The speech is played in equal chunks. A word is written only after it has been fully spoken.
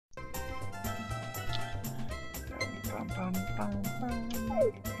Bum, bum, bum,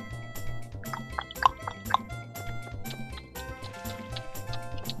 bum.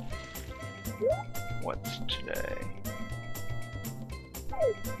 What's today?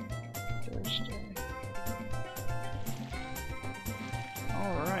 Thursday.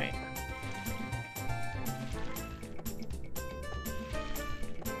 Alright.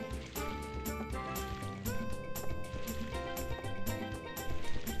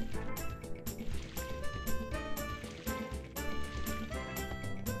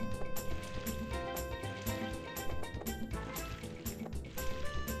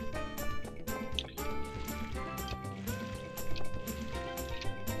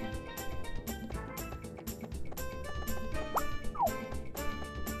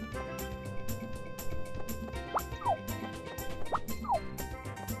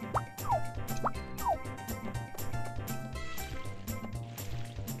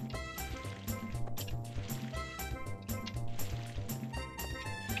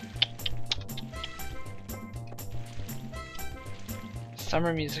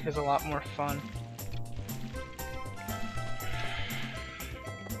 Summer music is a lot more fun.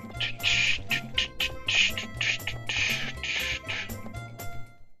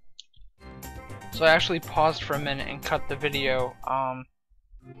 So I actually paused for a minute and cut the video.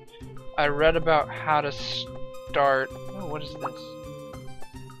 I read about how to start. Oh, what is this?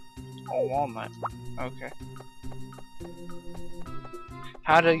 Oh, walnut. Okay.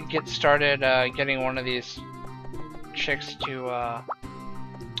 How to get started getting one of these chicks to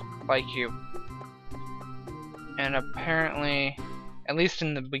like you. And apparently, at least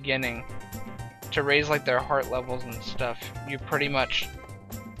in the beginning, to raise like their heart levels and stuff, you pretty much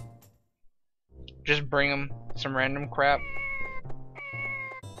just bring them some random crap.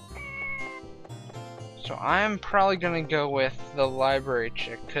 So I'm probably gonna go with the library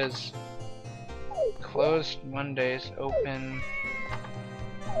chick, cause closed Mondays, open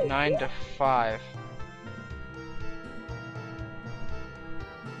 9 to 5.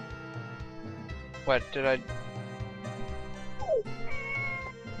 What did I?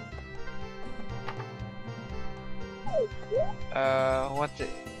 What's it?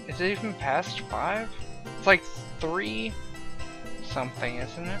 Is it even past 5? It's like 3 something,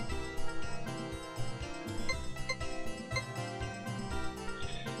 isn't it?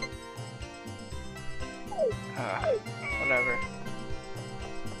 Whatever.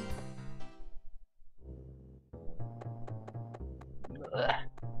 Ugh.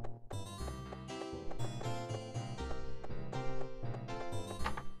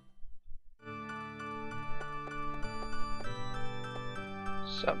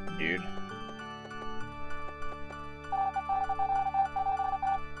 Sup, dude?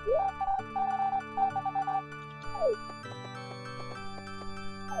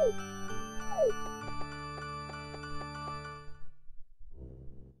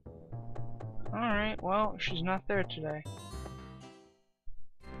 Alright, well, she's not there today.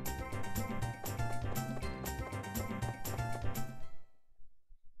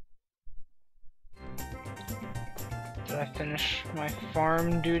 Did I finish my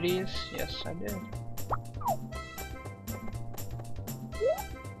farm duties? Yes, I did.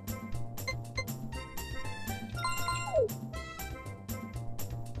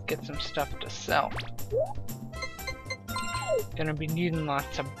 Get some stuff to sell. Gonna be needing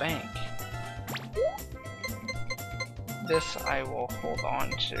lots of bank. This I will hold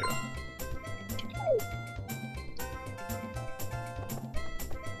on to.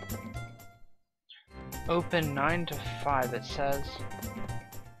 Open 9 to 5 it says.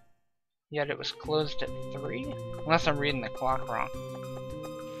 Yet it was closed at 3? Unless I'm reading the clock wrong.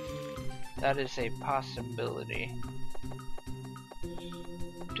 That is a possibility.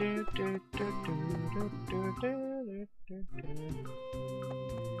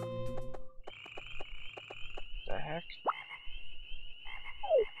 The heck?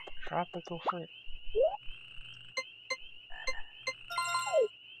 Tropical fruit.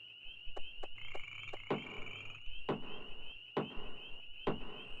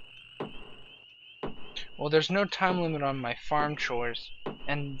 Well, there's no time limit on my farm chores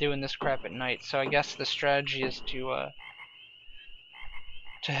and doing this crap at night, so I guess the strategy is to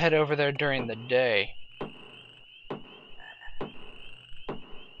head over there during the day.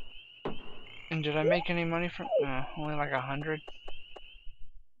 And did I make any money from? Only like 100.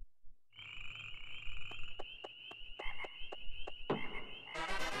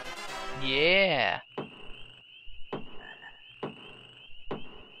 Yeah.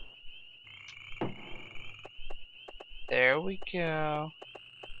 There we go.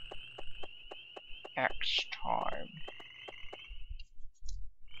 X time.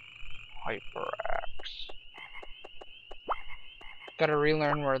 HyperX. Gotta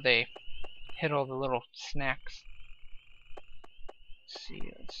relearn where they hit all the little snacks.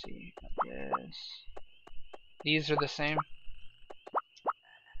 Let's see. This. These are the same.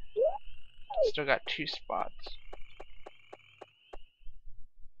 Still got 2 spots.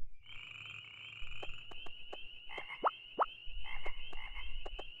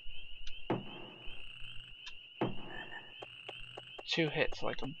 Two hits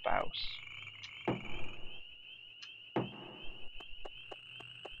like a bouse.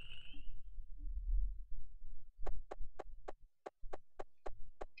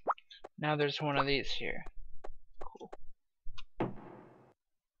 Now there's one of these here. Cool.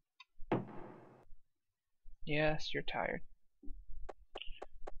 Yes, you're tired.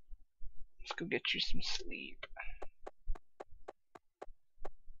 Let's go get you some sleep.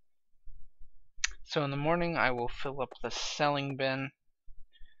 So in the morning I will fill up the selling bin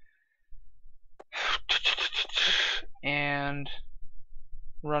and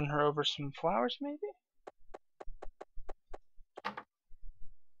run her over some flowers maybe?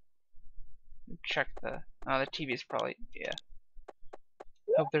 Check the TV's probably, yeah.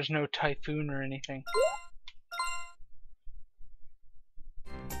 Hope there's no typhoon or anything.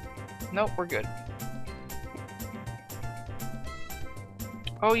 Nope, we're good.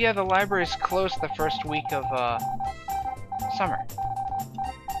 Oh yeah, the library's closed the first week of summer.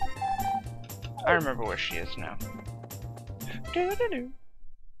 I remember where she is now. Doo-doo-doo.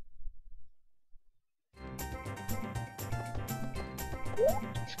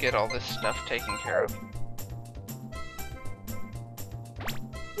 Let's get all this stuff taken care of.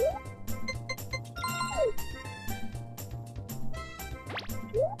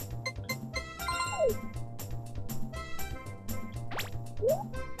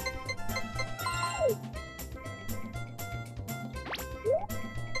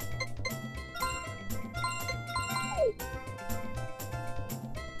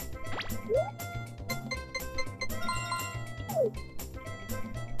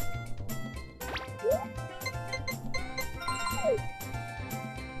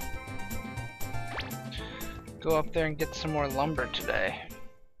 Go up there and get some more lumber today.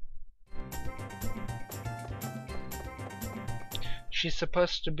 She's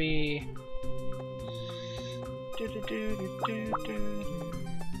supposed to be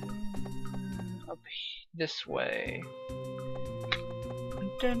up this way.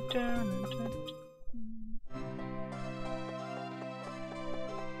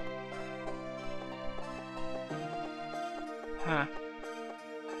 Huh.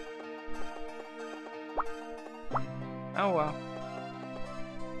 Oh well.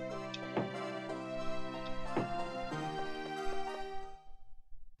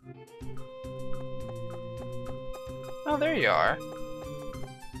 Oh, there you are.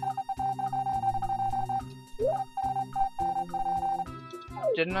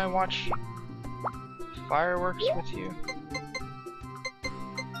 Didn't I watch fireworks with you?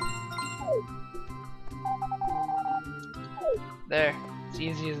 There. It's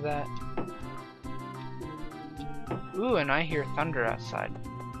easy as that. Ooh, and I hear thunder outside.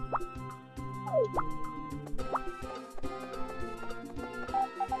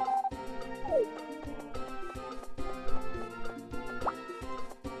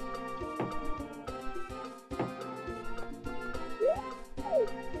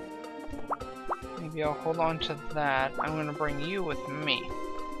 Maybe I'll hold on to that. I'm gonna bring you with me.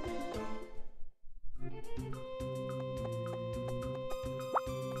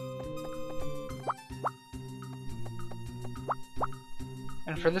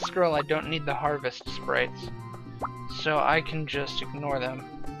 And for this girl, I don't need the harvest sprites, so I can just ignore them.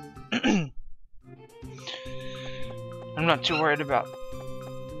 I'm not too worried about...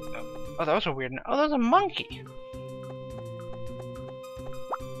 Oh, that was a weird... Oh, that was a monkey!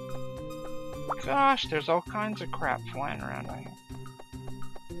 Gosh, there's all kinds of crap flying around out here.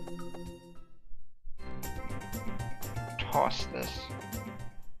 Toss this.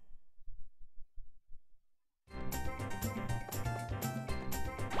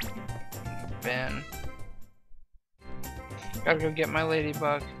 Bin. Gotta go get my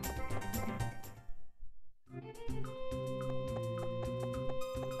ladybug.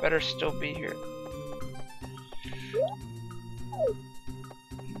 Better still be here.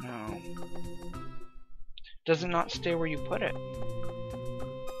 No. Does it not stay where you put it?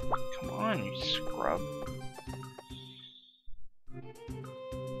 Come on, you scrub.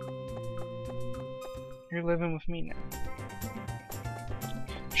 You're living with me now.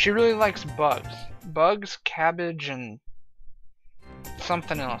 She really likes bugs. Bugs, cabbage, and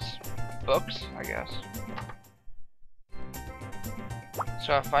something else. Books, I guess.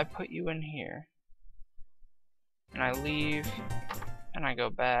 So if I put you in here, and I leave Can I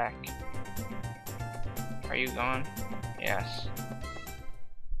go back? Are you gone? Yes.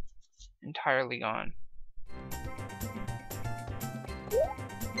 Entirely gone.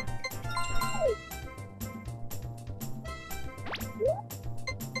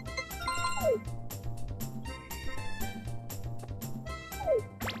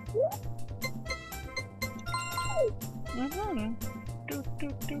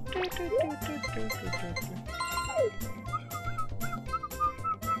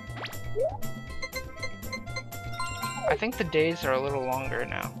 I think the days are a little longer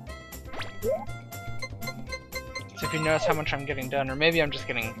now. So if you notice how much I'm getting done, or maybe I'm just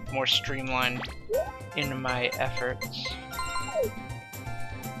getting more streamlined in my efforts.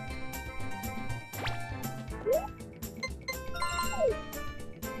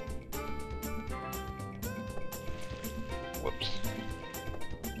 Whoops.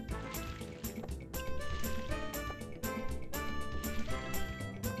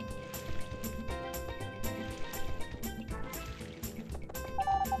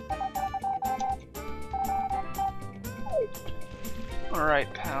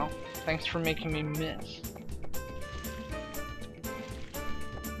 Alright, pal. Thanks for making me miss.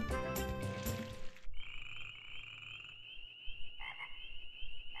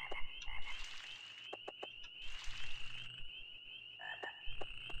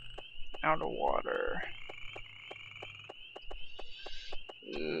 Out of water.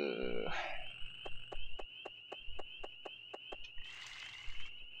 Ugh.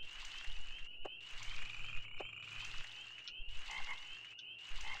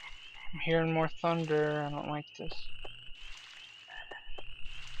 I'm hearing more thunder. I don't like this.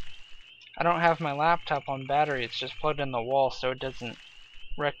 I don't have my laptop on battery. It's just plugged in the wall so it doesn't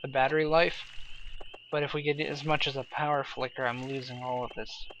wreck the battery life. But if we get as much as a power flicker, I'm losing all of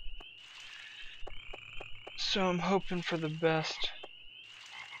this. So I'm hoping for the best.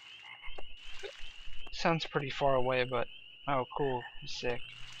 Sounds pretty far away, but oh cool, sick.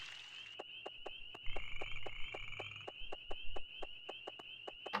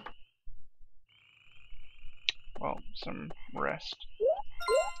 Well, some rest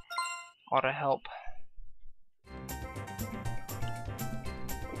ought to help.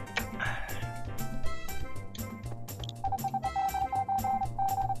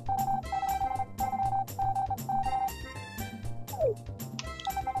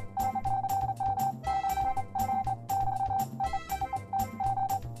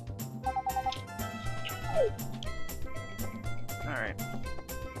 Alright.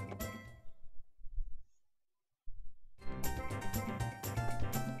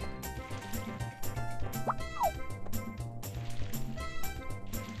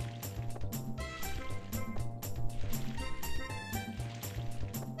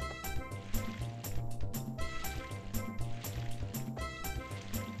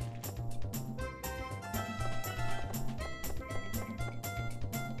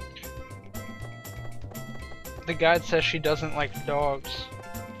 The guide says she doesn't like dogs.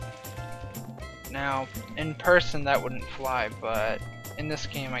 Now, in person that wouldn't fly, but in this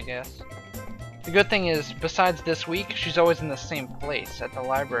game, I guess. The good thing is, besides this week, she's always in the same place, at the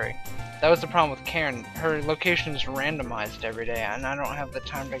library. That was the problem with Karen. Her location is randomized every day, and I don't have the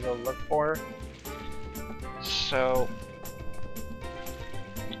time to go look for her. So,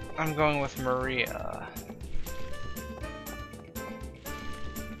 I'm going with Maria.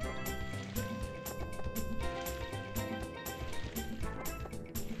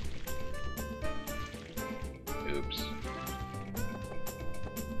 Oops.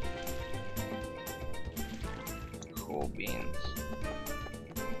 Cool beans.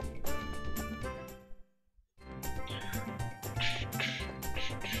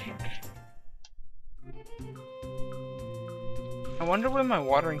 I wonder when my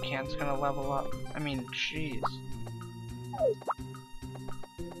watering can's gonna level up. I mean, jeez.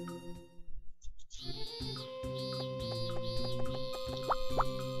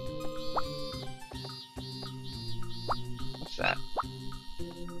 What's that?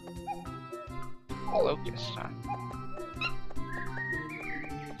 Locust, huh?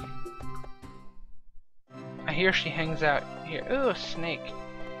 I hear she hangs out here. Ooh, a snake.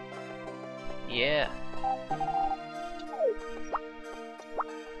 Yeah.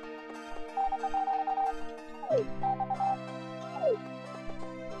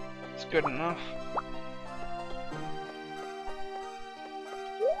 It's good enough.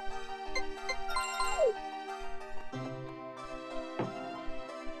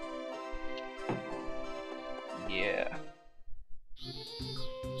 Yeah.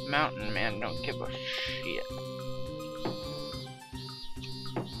 Mountain man don't give a shit.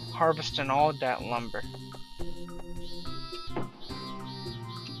 Harvesting all that lumber.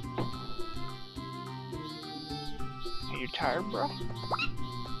 tired, bro?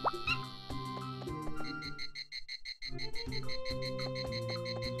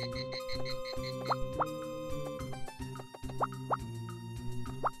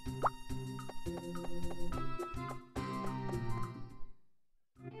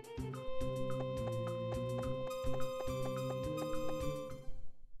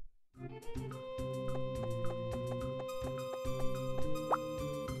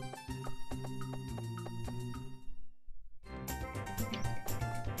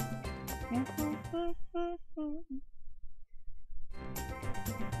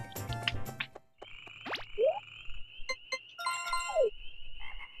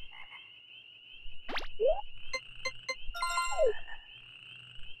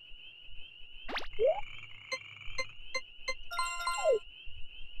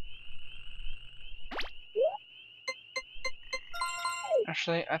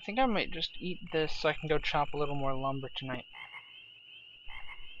 Actually, I think I might just eat this so I can go chop a little more lumber tonight.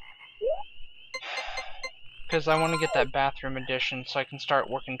 Because I want to get that bathroom addition so I can start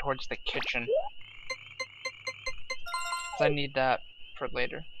working towards the kitchen. Because I need that for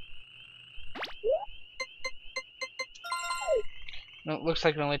later. And it looks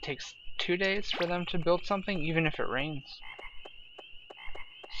like it only takes 2 days for them to build something, even if it rains.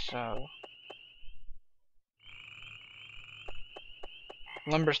 So...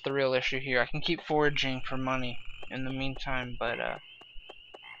 lumber's the real issue here. I can keep foraging for money in the meantime, but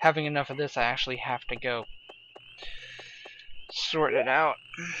having enough of this, I actually have to go sort it out.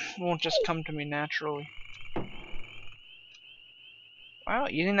 It won't just come to me naturally. Wow,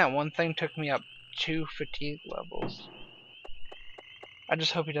 eating that one thing took me up 2 fatigue levels. I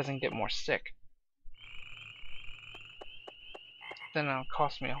just hope he doesn't get more sick. Then it'll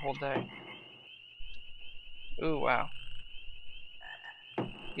cost me a whole day. Ooh, wow.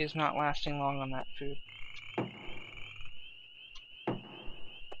 He is not lasting long on that food.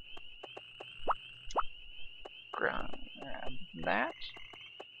 Grab that.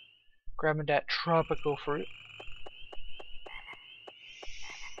 Grabbing that tropical fruit.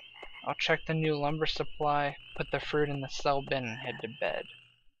 I'll check the new lumber supply, put the fruit in the sell bin, and head to bed.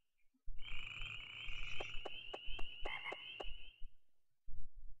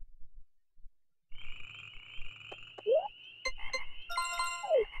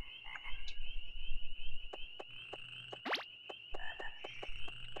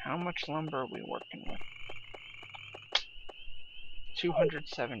 How much lumber are we working with?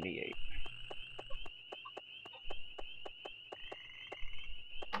 278.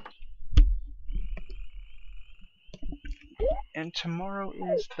 And tomorrow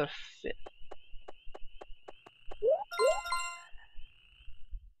is the 5th.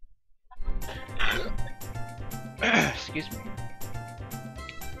 Excuse me.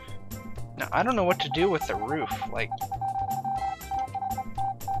 Now, I don't know what to do with the roof. Like...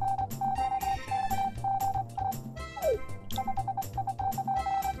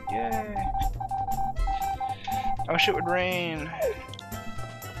 yay. I wish it would rain.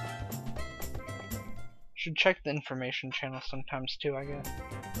 Should check the information channel sometimes too, I guess.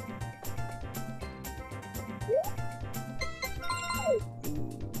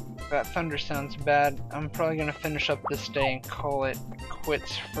 That thunder sounds bad. I'm probably gonna finish up this day and call it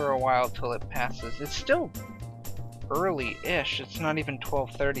quits for a while till it passes. It's still early-ish. It's not even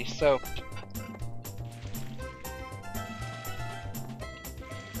 12:30, so...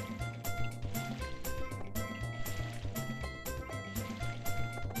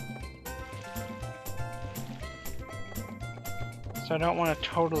 so I don't want to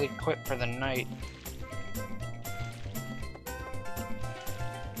totally quit for the night.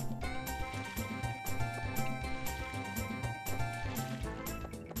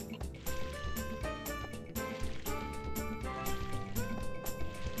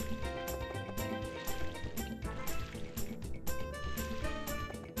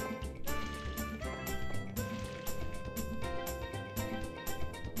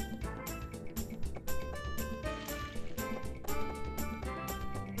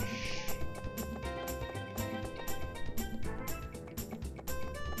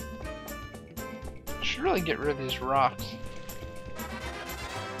 Should really get rid of these rocks.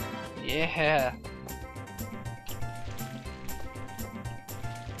 Yeah.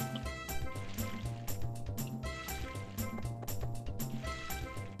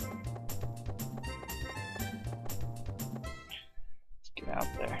 Let's get out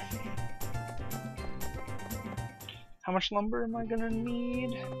there. How much lumber am I gonna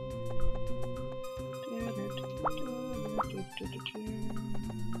need?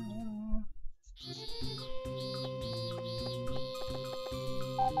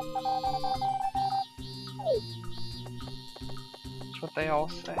 what they all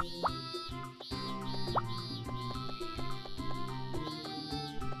say.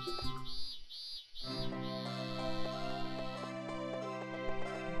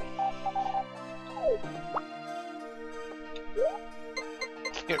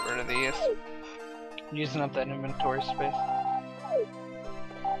 Let's get rid of these. Using up that inventory space.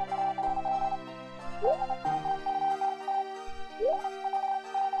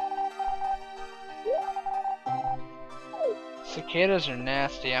 Cicadas are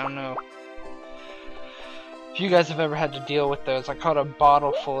nasty. I don't know if you guys have ever had to deal with those. I caught a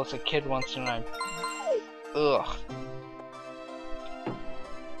bottle full as a kid once and ugh.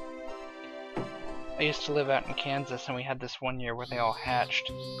 I used to live out in Kansas and we had this one year where they all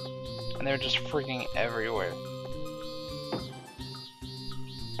hatched. And they were just freaking everywhere.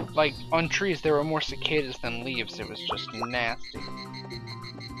 Like, on trees there were more cicadas than leaves. It was just nasty.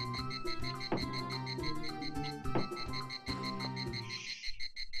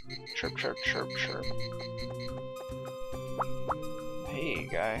 Chirp, chirp, chirp, chirp. Hey,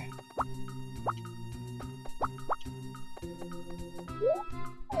 guy.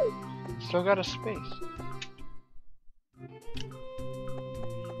 Still got a space.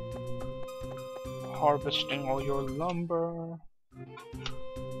 Harvesting all your lumber.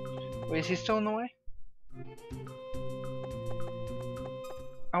 Wait, is he still in the way?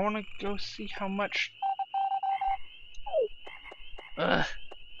 I want to go see how much... Ugh.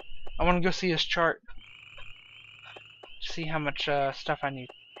 I want to go see his chart. See how much stuff I need.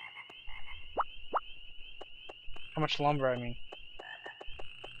 How much lumber I mean.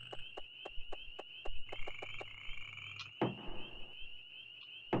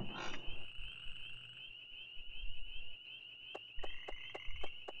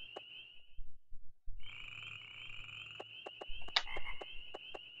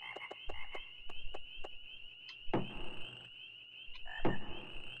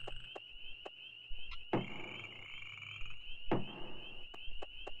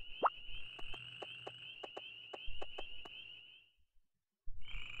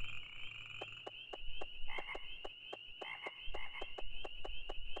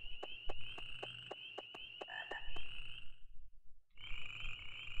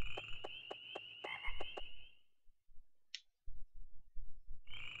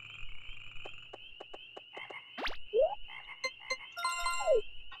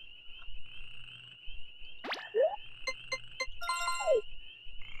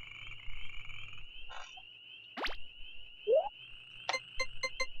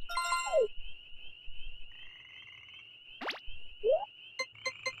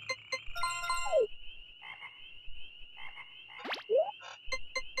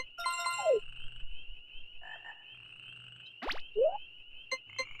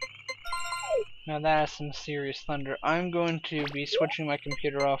 Now that is some serious thunder. I'm going to be switching my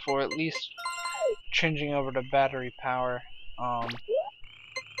computer off, or at least changing over to battery power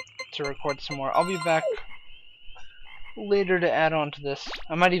to record some more. I'll be back later to add on to this.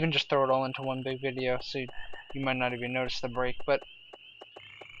 I might even just throw it all into one big video, so you might not even notice the break. But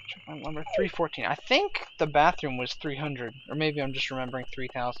check my number, 314. I think the bathroom was 300, or maybe I'm just remembering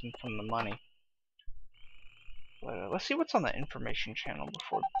 3,000 from the money. But let's see what's on the information channel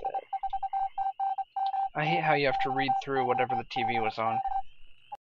before bed. I hate how you have to read through whatever the TV was on.